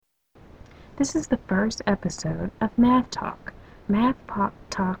This is the first episode of Math Talk. Math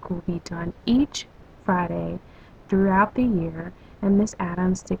Talk will be done each Friday throughout the year in Miss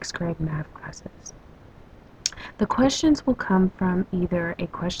Adams' 6th grade math classes. The questions will come from either a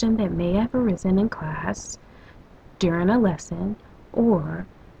question that may have arisen in class during a lesson or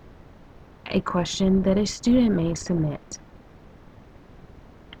a question that a student may submit.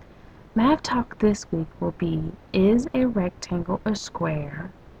 Math Talk this week will be, is a rectangle a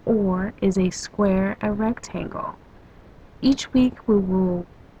square, or is a square a rectangle? Each week we will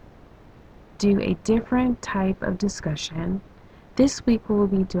do a different type of discussion. This week we will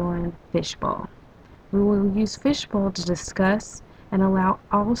be doing fishbowl. We will use fishbowl to discuss and allow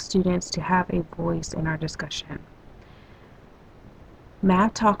all students to have a voice in our discussion.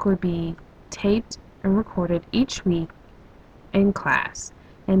 Math Talk will be taped and recorded each week in class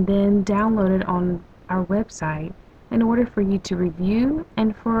and then downloaded on our website in order for you to review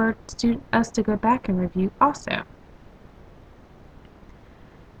and for us to go back and review also.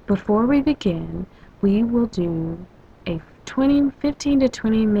 Before we begin, we will do a 15 to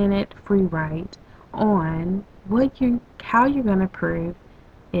 20 minute free write on how you're going to prove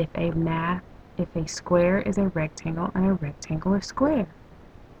if a square is a rectangle and a rectangle a square.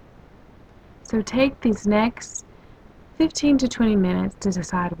 So take these next 15 to 20 minutes to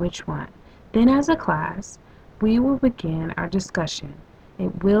decide which one. Then as a class, we will begin our discussion.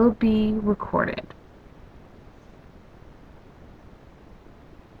 It will be recorded.